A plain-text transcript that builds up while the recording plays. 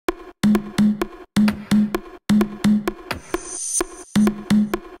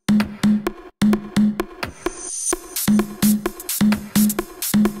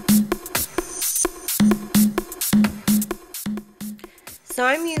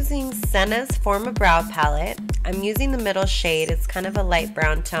using Senna's Forma Brow Palette. I'm using the middle shade, it's kind of a light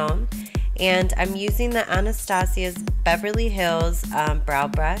brown tone. And I'm using the Anastasia's Beverly Hills brow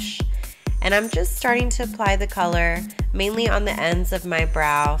brush. And I'm just starting to apply the color mainly on the ends of my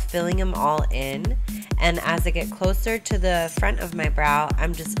brow, filling them all in. And as I get closer to the front of my brow,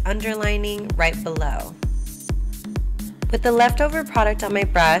 I'm just underlining right below. With the leftover product on my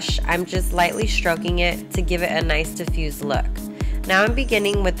brush, I'm just lightly stroking it to give it a nice diffused look. Now I'm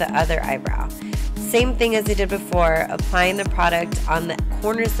beginning with the other eyebrow. Same thing as I did before, applying the product on the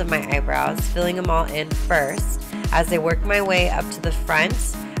corners of my eyebrows, filling them all in first. As I work my way up to the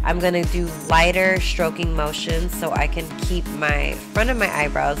front, I'm going to do lighter stroking motions so I can keep my front of my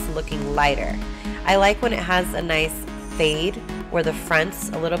eyebrows looking lighter. I like when it has a nice fade where the front's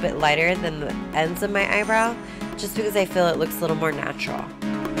a little bit lighter than the ends of my eyebrow, just because I feel it looks a little more natural.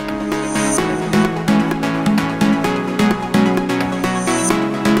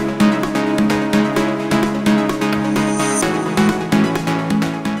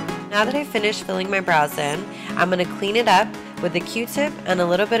 Now that I've finished filling my brows in, I'm going to clean it up with a Q-tip and a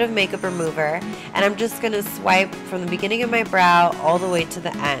little bit of makeup remover, and I'm just going to swipe from the beginning of my brow all the way to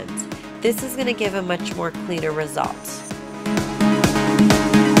the end. This is going to give a much more cleaner result.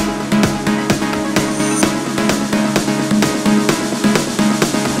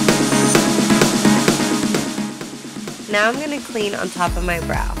 Now I'm going to clean on top of my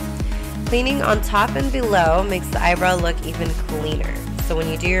brow. Cleaning on top and below makes the eyebrow look even cleaner. So when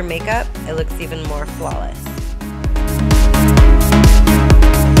you do your makeup, it looks even more flawless.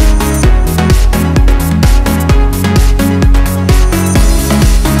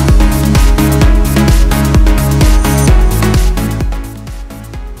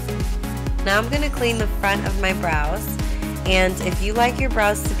 Now I'm going to clean the front of my brows. And if you like your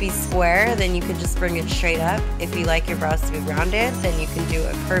brows to be square, then you can just bring it straight up. If you like your brows to be rounded, then you can do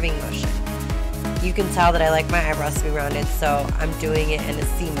a curving motion. You can tell that I like my eyebrows to be rounded, so I'm doing it in a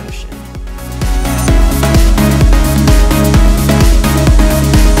C motion.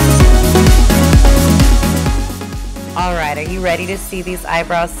 Alright, are you ready to see these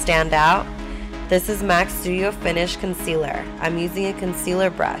eyebrows stand out? This is MAC Studio Finish Concealer. I'm using a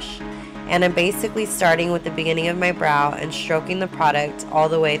concealer brush. And I'm basically starting with the beginning of my brow and stroking the product all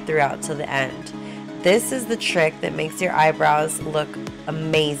the way throughout to the end. This is the trick that makes your eyebrows look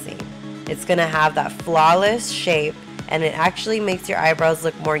amazing. It's going to have that flawless shape, and it actually makes your eyebrows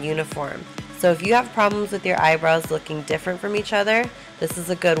look more uniform. So if you have problems with your eyebrows looking different from each other, this is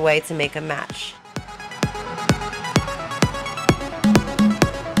a good way to make a match.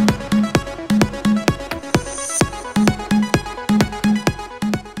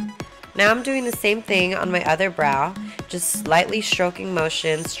 Now I'm doing the same thing on my other brow, just slightly stroking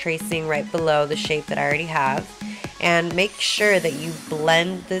motions, tracing right below the shape that I already have. And make sure that you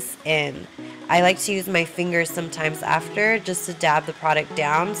blend this in. I like to use my fingers sometimes after just to dab the product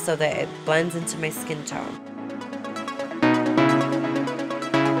down so that it blends into my skin tone.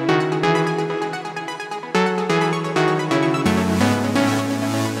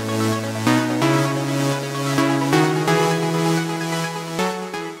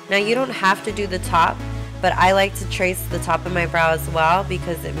 Now you don't have to do the top, but I like to trace the top of my brow as well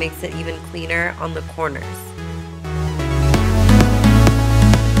because it makes it even cleaner on the corners.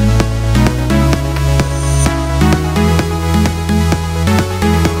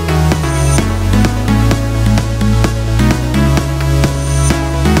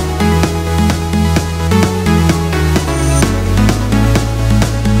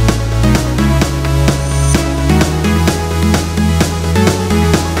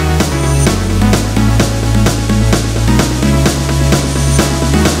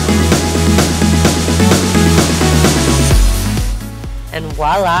 And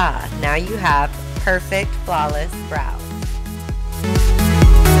voila, now you have perfect, flawless brows.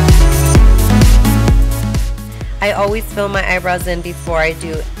 I always fill my eyebrows in before I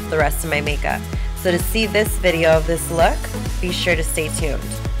do the rest of my makeup. So to see this video of this look, be sure to stay tuned.